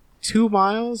 2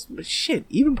 miles, shit,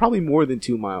 even probably more than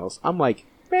 2 miles, I'm like,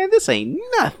 man, this ain't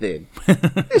nothing.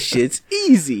 This shit's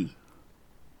easy.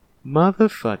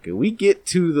 Motherfucker, we get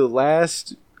to the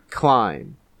last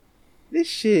climb. This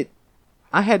shit,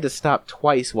 I had to stop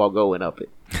twice while going up it.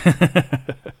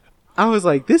 I was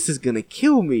like, this is gonna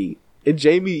kill me. And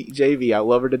JV, I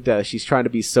love her to death. She's trying to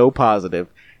be so positive.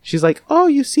 She's like, oh,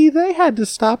 you see, they had to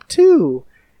stop too.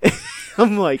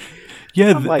 I'm like,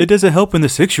 it doesn't help when the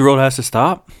 6-year-old has to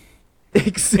stop.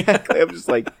 Exactly. I'm just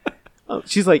like,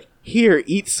 she's like, here,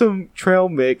 eat some trail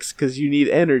mix because you need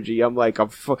energy. I'm like,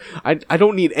 I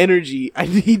don't need energy. I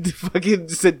need to fucking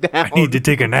sit down. I need to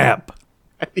take a nap.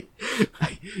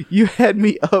 You had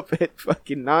me up at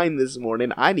fucking 9 this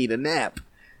morning. I need a nap.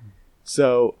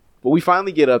 So, but we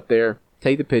finally get up there,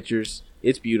 take the pictures.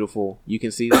 It's beautiful. You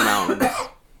can see the mountains.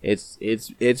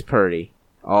 It's pretty.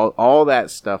 All that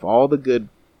stuff, all the good.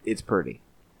 It's pretty.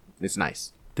 It's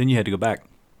nice. Then you had to go back.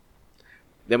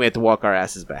 Then we had to walk our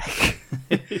asses back.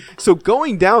 So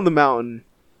going down the mountain,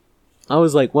 I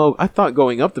was like, well, I thought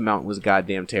going up the mountain was a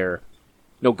goddamn terror.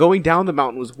 No, going down the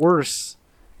mountain was worse.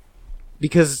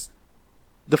 Because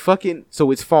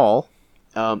so it's fall.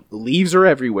 Leaves are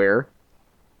everywhere.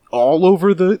 All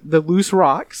over the loose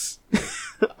rocks.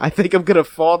 I think I'm going to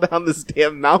fall down this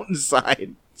damn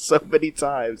mountainside so many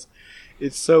times.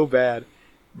 It's so bad.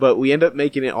 But we end up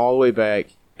making it all the way back.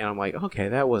 And I'm like, okay,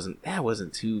 that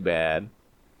wasn't too bad.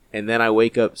 And then I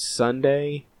wake up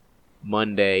Sunday,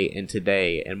 Monday, and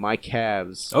today, and my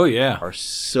calves are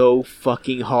so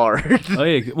fucking hard. Oh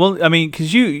yeah. Well, I mean,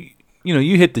 because you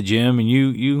hit the gym and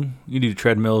you do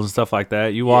treadmills and stuff like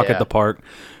that. You walk at the park.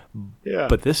 Yeah.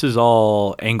 But this is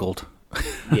all angled.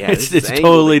 Yeah. it's a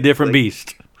totally different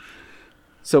beast.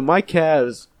 So my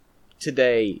calves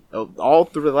today, all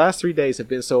through the last 3 days have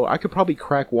been so, I could probably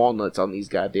crack walnuts on these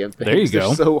goddamn things. There you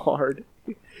go. They're so hard.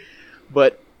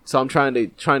 But so I'm trying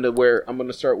to wear. I'm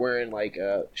gonna start wearing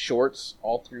shorts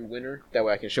all through winter. That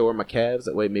way I can show her my calves.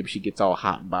 That way maybe she gets all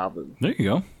hot and bothered. There you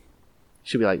go.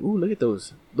 She'll be like, "Ooh, look at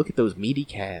those meaty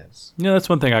calves." Yeah, that's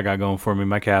one thing I got going for me.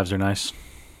 My calves are nice.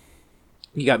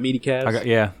 You got meaty calves?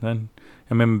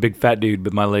 I'm a big fat dude,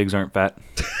 but my legs aren't fat.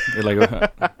 They're like.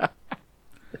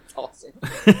 That's awesome.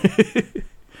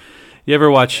 You ever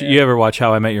watch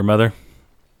How I Met Your Mother?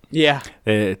 Yeah.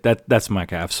 That's my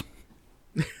calves.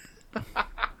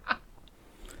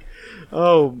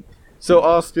 Oh, so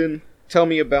Austin, tell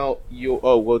me about you.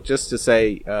 Oh, well, just to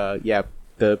say,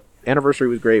 the anniversary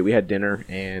was great. We had dinner,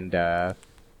 and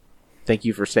thank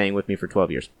you for staying with me for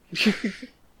 12 years.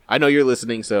 I know you're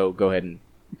listening, so go ahead and.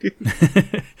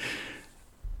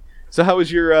 So, how was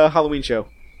your Halloween show?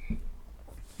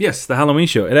 Yes, the Halloween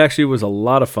show. It actually was a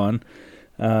lot of fun.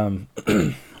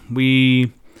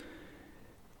 We,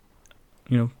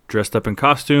 dressed up in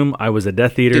costume. I was a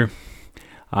Death Eater.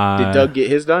 Did Doug get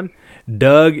his done?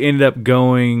 Doug ended up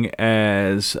going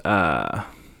as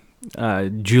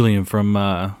Julian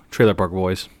from Trailer Park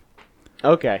Boys.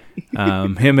 Okay.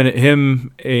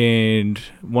 Him and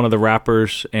one of the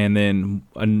rappers, and then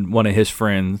one of his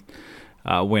friends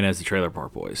went as the Trailer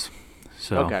Park Boys.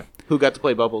 So okay. Who got to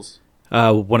play Bubbles?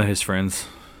 One of his friends.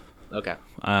 Okay.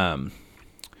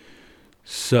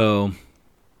 So,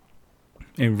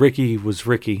 and Ricky was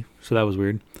Ricky, so that was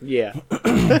weird. Yeah.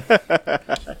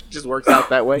 Just works out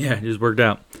that way. Yeah, it just worked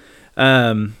out.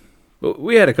 But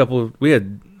we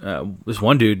had this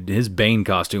one dude, his Bane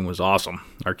costume was awesome.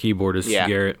 Our keyboardist,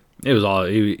 Garrett. It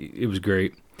was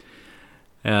great.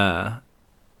 And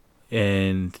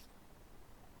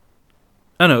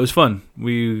I don't know, it was fun.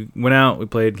 We went out, we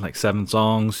played like 7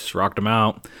 songs, just rocked them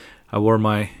out. I wore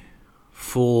my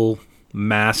full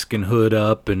mask and hood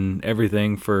up and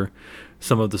everything for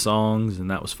some of the songs, and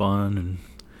that was fun. And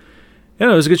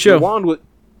yeah, it was a good show.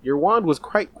 Your wand was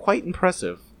quite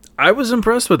impressive. I was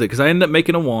impressed with it because I ended up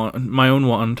making my own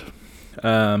wand,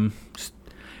 and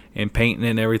painting it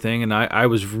and everything, and I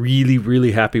was really,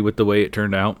 really happy with the way it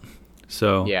turned out.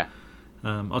 So yeah,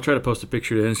 I'll try to post a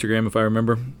picture to Instagram if I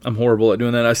remember. I'm horrible at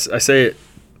doing that. I say it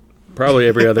probably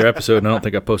every other episode, and I don't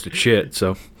think I posted shit.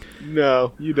 So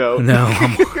no, you don't. No,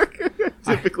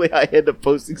 typically I end up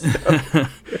posting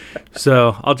stuff.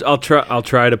 So I'll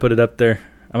try to put it up there.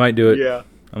 I might do it. Yeah,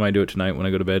 I might do it tonight when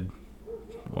I go to bed,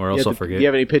 or else I'll forget. Do you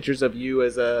have any pictures of you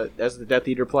as the Death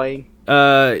Eater playing?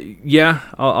 Yeah,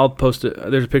 I'll post it.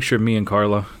 There's a picture of me and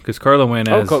Carla because Carla went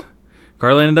as.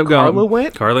 Carla ended up going. Carla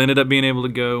went? Carla ended up being able to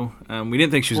go. We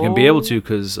didn't think she was going to be able to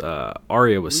because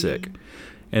Aria was sick.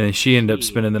 And then she ended up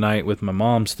spending the night with my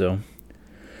mom still.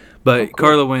 But cool.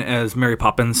 Carla went as Mary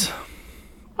Poppins.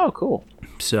 Oh, cool.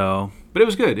 So, but it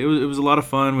was good. It was a lot of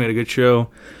fun. We had a good show.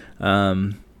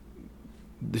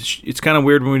 It's kind of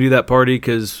weird when we do that party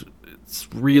because it's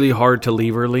really hard to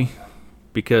leave early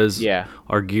because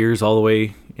our gear's all the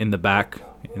way in the back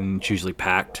and it's usually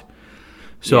packed.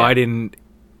 So I didn't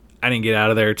get out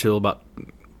of there till about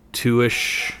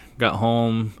 2-ish. Got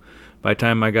home. By the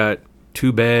time I got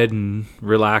to bed and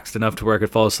relaxed enough to where I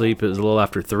could fall asleep, it was a little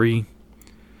after 3.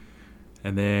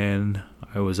 And then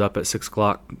I was up at 6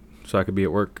 o'clock so I could be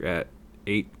at work at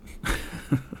 8.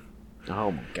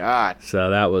 Oh my God.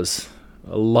 So that was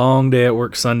a long day at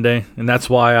work Sunday. And that's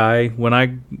why when I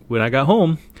got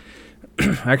home,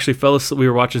 I actually fell asleep. We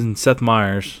were watching Seth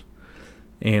Meyers,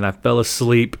 and I fell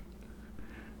asleep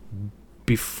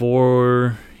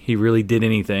before he really did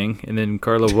anything, and then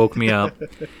Carla woke me up,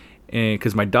 and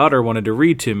because my daughter wanted to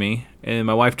read to me, and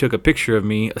my wife took a picture of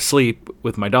me asleep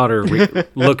with my daughter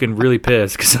looking really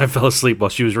pissed because I fell asleep while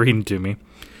she was reading to me.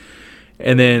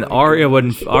 And then Aria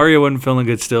wasn't feeling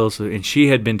good still, and she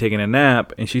had been taking a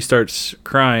nap, and she starts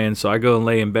crying, so I go and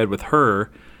lay in bed with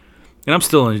her, and I'm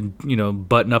still in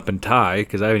button up and tie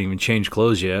because I haven't even changed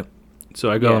clothes yet.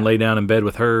 So I go and lay down in bed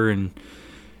with her, and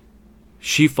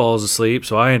she falls asleep,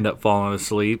 so I end up falling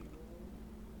asleep.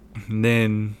 And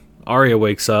then Aria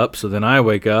wakes up, so then I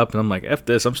wake up, and I'm like, F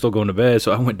this, I'm still going to bed,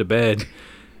 so I went to bed.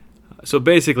 So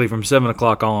basically from 7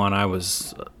 o'clock on, I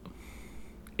was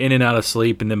in and out of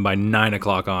sleep, and then by 9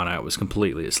 o'clock on, I was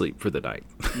completely asleep for the night.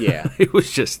 Yeah. It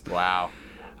was just... Wow.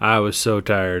 I was so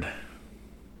tired.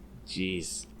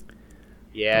 Jeez.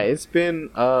 Yeah, it's been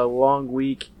a long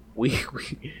week.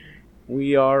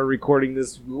 We are recording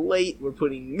this late. We're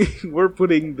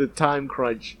putting the time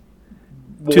crunch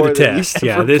to the test.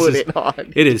 Yeah,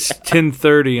 it is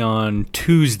 10:30 on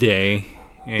Tuesday,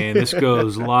 and this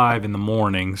goes live in the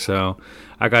morning. So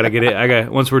I gotta get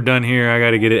it. Once we're done here, I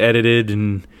gotta get it edited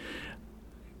and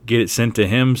get it sent to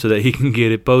him so that he can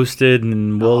get it posted,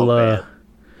 and we'll.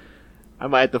 I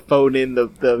might have to phone in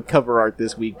the cover art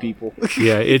this week, people.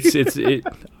 Yeah, it's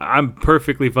I'm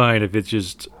perfectly fine if it's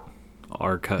just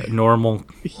our normal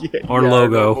our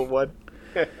logo. Normal one.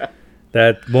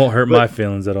 That won't hurt my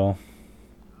feelings at all.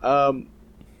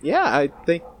 Yeah, I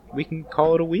think we can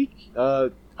call it a week.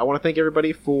 I want to thank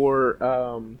everybody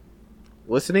for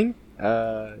listening.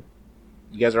 You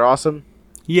guys are awesome.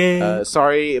 Yeah.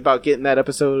 Sorry about getting that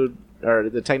episode or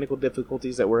the technical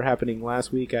difficulties that were happening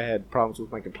last week. I had problems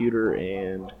with my computer,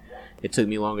 and it took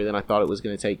me longer than I thought it was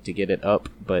going to take to get it up.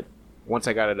 But once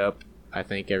I got it up, I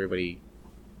think everybody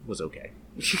was okay.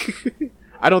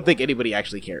 I don't think anybody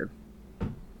actually cared.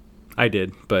 I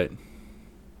did, but...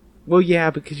 Well, yeah,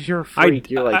 because you're a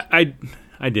freak. You're like... I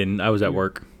didn't. I was at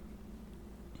work.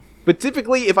 But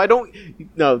typically, if I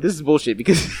don't... No, this is bullshit,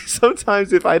 because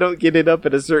sometimes if I don't get it up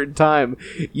at a certain time,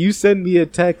 you send me a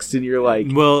text and you're like...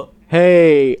 Well...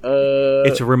 Hey,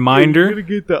 it's a reminder. You're gonna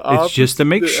get it's just to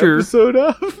make sure. Episode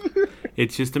up.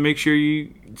 It's just to make sure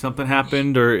something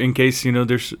happened, or in case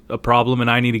there's a problem and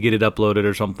I need to get it uploaded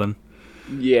or something.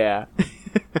 Yeah.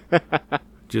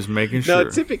 Just making sure. No,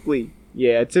 typically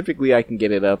I can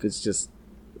get it up. It's just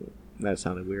that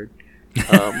sounded weird.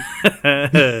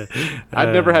 I've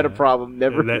never had a problem.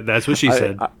 Never. That's what she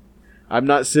said. I'm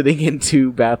not sitting in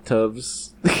 2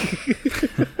 bathtubs.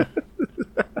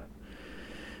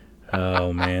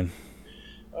 Oh, man.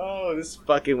 Oh, this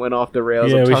fucking went off the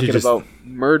rails. Yeah, I'm we talking should just- about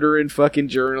murdering fucking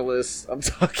journalists. I'm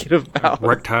talking about...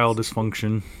 Erectile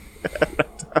dysfunction.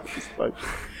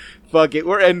 Fuck it,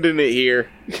 we're ending it here.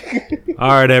 All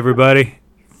right, everybody.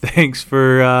 Thanks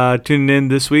for tuning in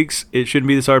this week's It Shouldn't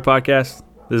Be This Hard podcast.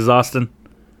 This is Austin.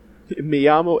 Mi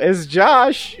llamo es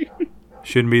Josh.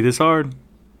 Shouldn't be this hard.